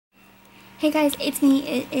Hey guys, it's me,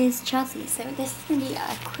 it is Chelsea. So this is going to be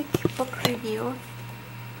a quick book review,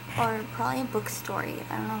 or probably a book story.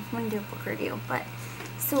 I don't know if I'm going to do a book review, but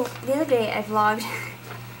so the other day I vlogged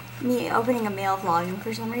me opening a mail vlog, and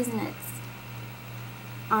for some reason it's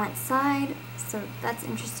on its side, so that's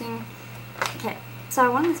interesting. Okay, so I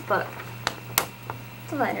won this book.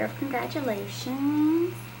 It's a letter of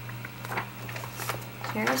congratulations.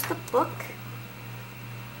 Here's the book.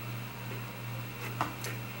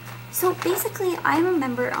 So basically, I'm a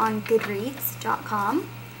member on Goodreads.com,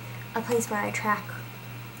 a place where I track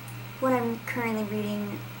what I'm currently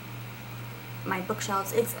reading, my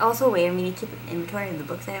bookshelves. It's also a way for me to keep an inventory of the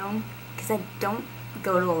books I own, because I don't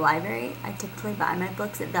go to a library. I typically buy my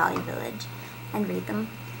books at Value Village and read them.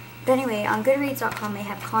 But anyway, on Goodreads.com they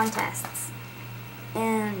have contests,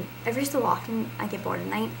 and every so often I get bored at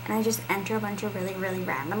night, and I just enter a bunch of really, really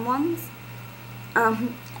random ones.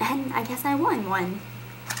 And I guess I won one.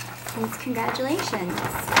 Congratulations.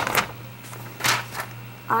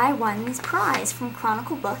 I won this prize from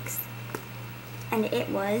Chronicle Books, and it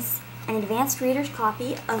was an advanced reader's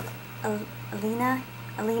copy of Elena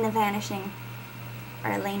Vanishing,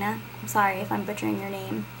 or Elena, I'm sorry if I'm butchering your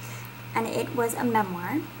name, and it was a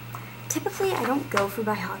memoir. Typically I don't go for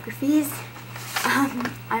biographies.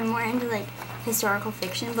 I'm more into like historical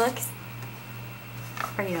fiction books,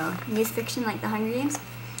 or news fiction like The Hunger Games,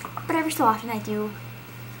 but every so often I do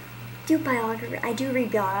read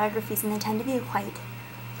biographies, and they tend to be quite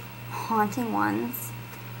haunting ones.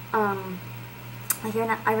 Like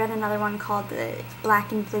I read another one called The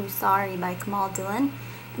Black and Blue Sari by Kamal Dillon,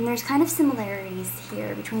 and there's kind of similarities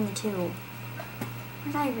here between the two. What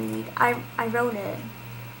did I read? I wrote a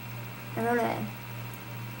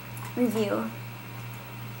review.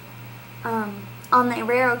 On the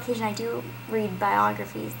rare occasion I do read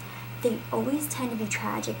biographies, they always tend to be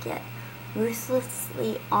tragic yet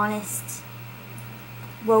ruthlessly honest,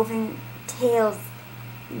 woven tales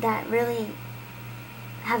that really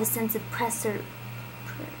have a sense of perseverance,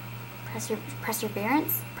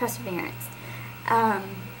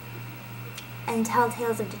 and tell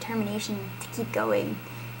tales of determination to keep going,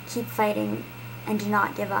 keep fighting, and to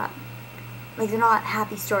not give up. Like, they're not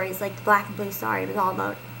happy stories. Like The Black and Blue Sari was all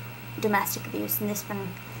about domestic abuse, and this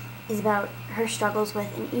one is about her struggles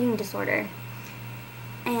with an eating disorder.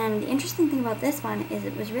 And the interesting thing about this one is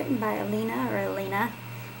it was written by Elena,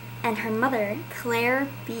 and her mother, Claire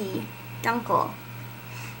B. Dunkel.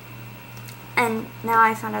 And now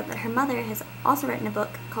I found out that her mother has also written a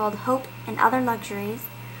book called Hope and Other Luxuries,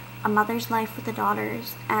 A Mother's Life with a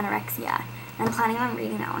Daughter's Anorexia. And I'm planning on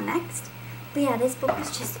reading that one next. But yeah, this book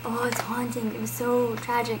was just, it's haunting. It was so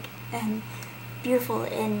tragic and beautiful,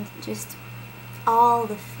 and just all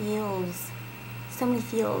the feels, so many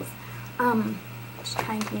feels. Just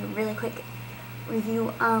trying to do a really quick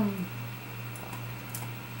review.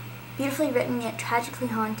 Beautifully written yet tragically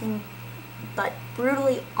haunting, but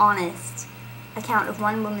brutally honest account of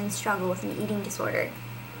one woman's struggle with an eating disorder.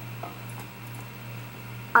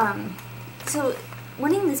 So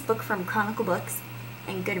winning this book from Chronicle Books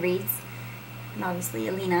and Goodreads, and obviously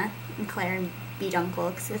Elena and Claire and B.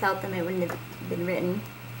 Dunkel, because without them it wouldn't have been written.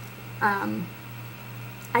 I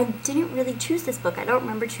didn't really choose this book. I don't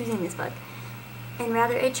remember choosing this book. And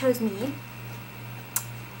rather it chose me,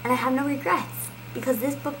 and I have no regrets, because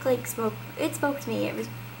this book spoke to me. It was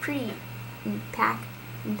pretty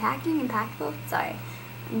impactful. Sorry,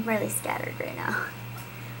 I'm really scattered right now.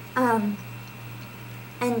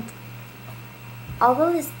 And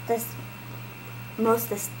although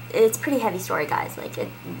it's pretty heavy story, guys. Like,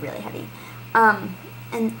 it's really heavy.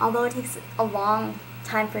 And although it takes a long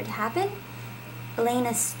time for it to happen,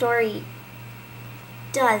 Elena's story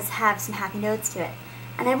does have some happy notes to it.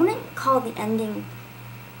 And I wouldn't call the ending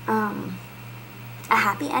a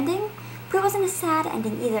happy ending, but it wasn't a sad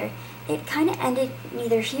ending either. It kind of ended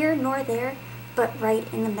neither here nor there, but right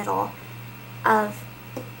in the middle of,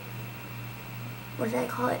 what did I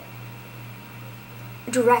call it?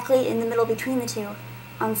 Directly in the middle between the two,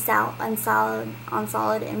 on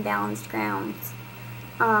solid and balanced grounds.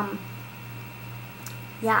 Yeah,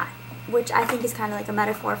 which I think is kind of like a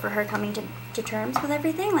metaphor for her coming to terms with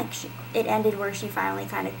everything. Like, it ended where she finally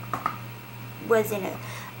kind of was in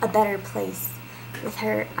a better place with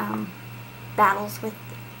her battles with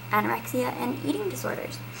anorexia and eating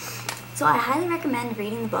disorders. So I highly recommend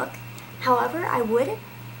reading the book. However, I would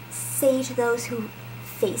say to those who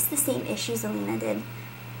face the same issues Elena,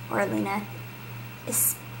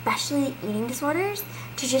 especially eating disorders,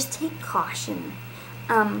 to just take caution.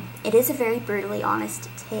 It is a very brutally honest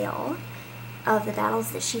tale of the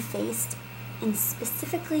battles that she faced, and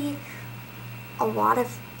specifically a lot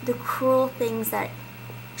of the cruel things that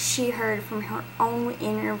she heard from her own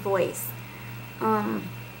inner voice.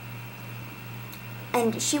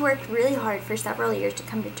 And she worked really hard for several years to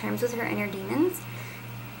come to terms with her inner demons.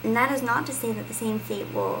 And that is not to say that the same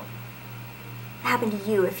fate will happen to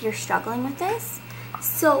you if you're struggling with this.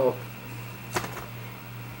 So,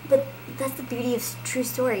 but that's the beauty of true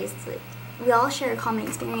stories. It's like we all share a common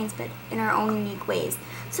experience, but in our own unique ways.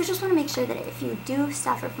 So just want to make sure that if you do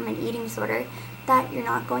suffer from an eating disorder, that you're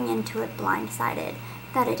not going into it blindsided,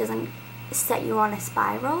 that it doesn't set you on a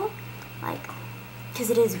spiral, like, because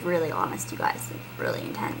it is really honest, you guys. It's really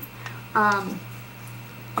intense.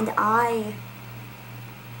 And I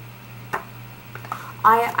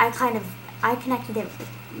connected it with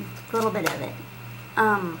a little bit of it.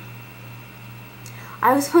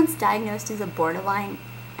 I was once diagnosed as a borderline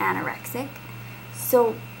anorexic,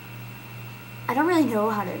 so I don't really know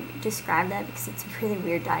how to describe that because it's a really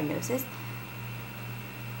weird diagnosis.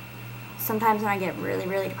 Sometimes when I get really,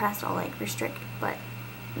 really depressed, I'll like restrict, but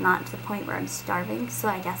not to the point where I'm starving, so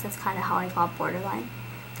I guess that's kind of how I got borderline.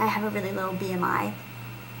 I have a really low BMI,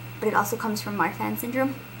 but it also comes from Marfan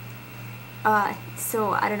syndrome.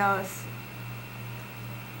 So I don't know if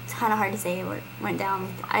it's kind of hard to say what went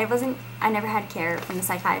down. I never had care from the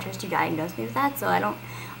psychiatrist who diagnosed me with that, so I don't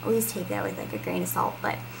always take that with like a grain of salt.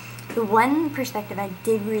 But the one perspective I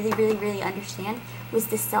did really, really, really understand was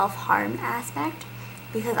the self-harm aspect,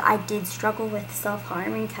 because I did struggle with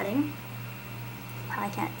self-harm and cutting. I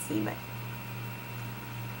can't see, but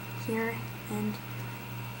here and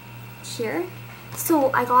here.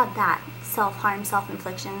 So I got that self-harm,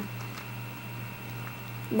 self-infliction,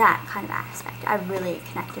 that kind of aspect. I really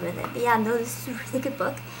connected with it. But yeah, no, this is a really good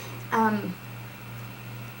book.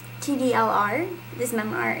 TDLR, this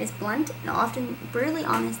memoir is blunt and often brutally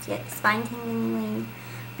honest, yet spine-tinglingly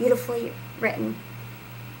beautifully written.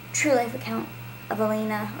 True life account of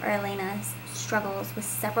Elena's struggles with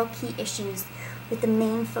several key issues, with the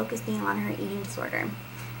main focus being on her eating disorder.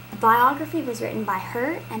 The biography was written by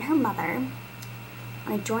her and her mother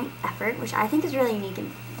on a joint effort, which I think is really unique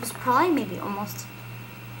and was probably maybe almost,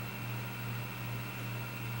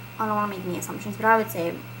 I don't want to make any assumptions, but I would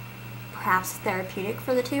say perhaps therapeutic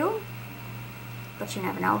for the two, but you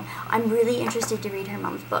never know. I'm really interested to read her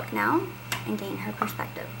mom's book now and gain her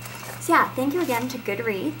perspective. So yeah, thank you again to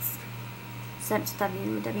Goodreads. So it's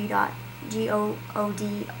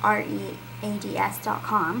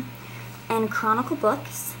www.goodreads.com, and Chronicle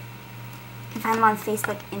Books. You can find them on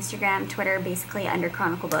Facebook, Instagram, Twitter, basically under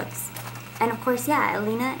Chronicle Books. And of course, yeah,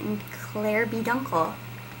 Elena and Claire B. Dunkel.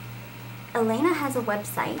 Elena has a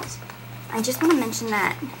website. I just want to mention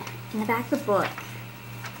that in the back of the book.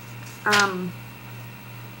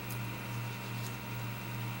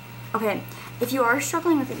 Okay, if you are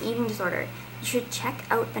struggling with an eating disorder, you should check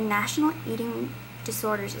out the National Eating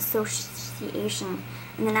Disorders Association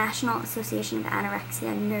and the National Association of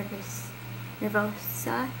Anorexia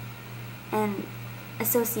Nervosa and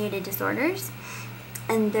Associated Disorders,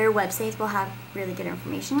 and their websites will have really good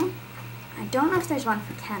information. I don't know if there's one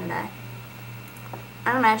for Canada.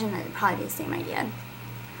 I imagine that it'd probably be the same idea.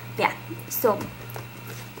 But yeah, so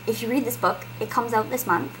if you read this book, it comes out this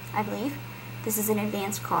month, I believe. This is an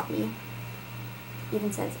advanced copy.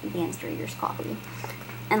 Even says advanced reader's copy.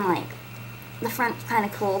 And like, the front's kind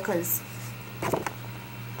of cool because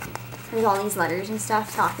there's all these letters and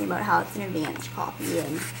stuff talking about how it's an advanced copy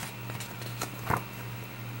and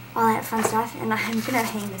all that fun stuff. And I'm gonna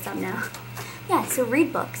hang this up now. Yeah, so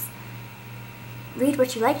read books. Read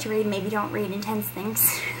what you like to read. Maybe don't read intense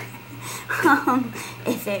things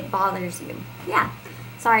if it bothers you. Yeah,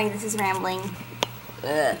 sorry, this is rambling.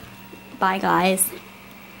 Ugh. Bye, guys.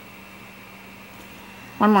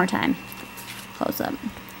 One more time. Close up.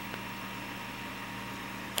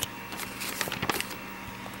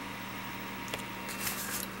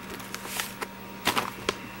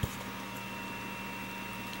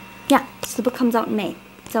 Yeah, so the book comes out in May.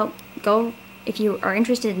 So go, if you are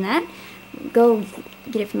interested in that, go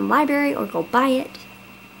get it from the library or go buy it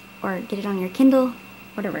or get it on your Kindle,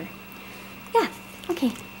 whatever. Yeah,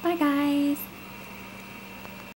 okay. Bye, guys.